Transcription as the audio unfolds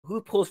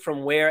who pulls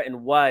from where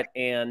and what,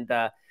 and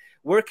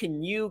where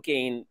can you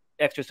gain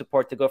extra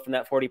support to go from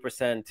that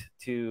 40%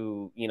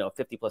 to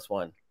 50 plus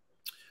one?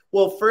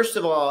 Well, first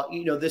of all,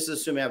 this is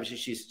assuming obviously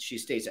she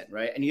stays in,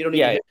 right? And you don't need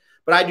yeah.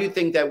 but I do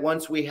think that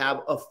once we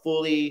have a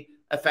fully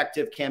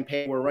effective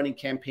campaign, we're running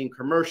campaign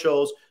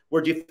commercials,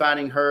 we're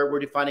defining her, we're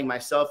defining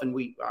myself, and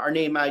our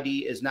name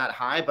ID is not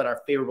high, but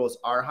our favorables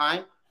are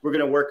high. We're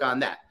going to work on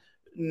that.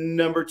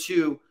 Number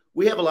two,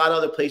 we have a lot of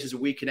other places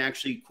we can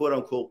actually quote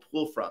unquote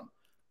pull from.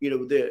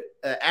 The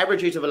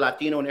average age of a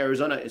Latino in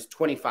Arizona is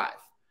 25.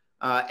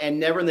 And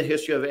never in the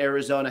history of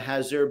Arizona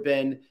has there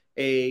been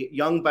a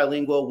young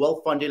bilingual,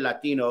 well-funded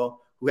Latino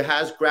who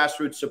has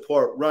grassroots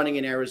support running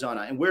in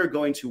Arizona. And we're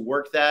going to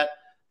work that,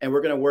 and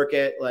we're going to work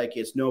it like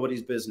it's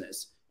nobody's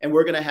business. And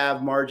we're going to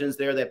have margins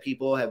there that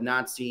people have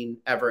not seen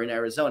ever in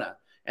Arizona.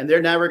 And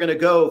they're never going to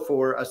go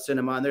for a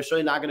cinema, and they're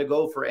certainly not going to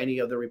go for any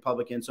of the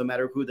Republicans, no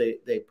matter who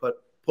they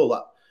pull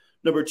up.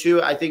 Number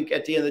two, I think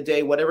at the end of the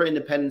day, whatever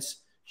independence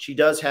she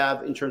does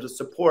have in terms of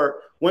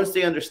support, once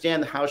they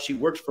understand how she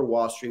works for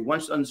Wall Street,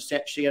 once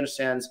she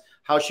understands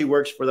how she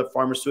works for the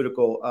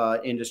pharmaceutical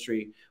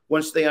industry,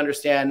 once they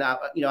understand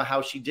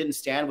how she didn't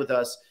stand with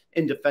us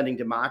in defending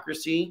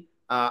democracy,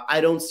 I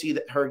don't see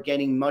her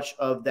getting much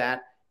of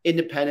that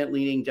independent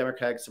leaning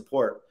Democratic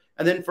support.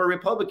 And then for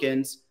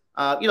Republicans,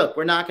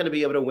 we're not going to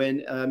be able to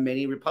win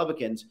many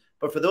Republicans.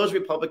 But for those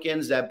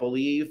Republicans that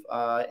believe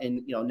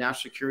in national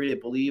security,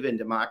 that believe in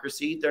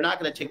democracy, they're not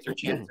going to take their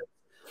chances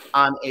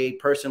on a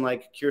person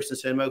like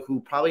Kyrsten Sinema,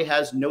 who probably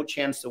has no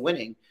chance of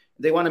winning.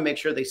 They want to make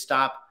sure they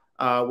stop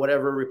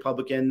whatever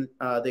Republican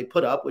they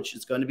put up, which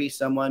is going to be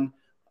someone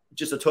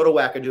just a total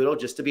wackadoodle,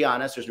 just to be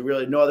honest. There's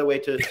really no other way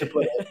to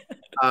put it.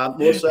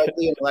 Most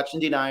likely an election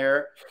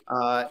denier.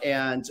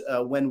 And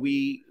when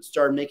we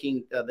start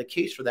making the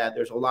case for that,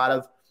 there's a lot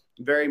of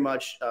very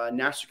much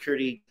national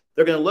security.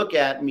 They're going to look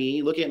at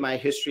me, looking at my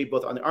history,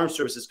 both on the Armed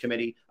Services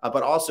Committee,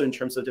 but also in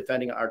terms of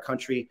defending our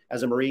country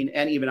as a Marine,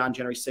 and even on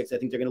January 6th. I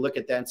think they're going to look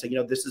at that and say,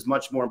 this is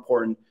much more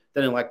important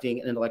than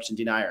electing an election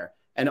denier.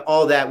 And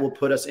all that will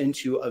put us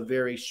into a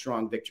very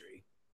strong victory.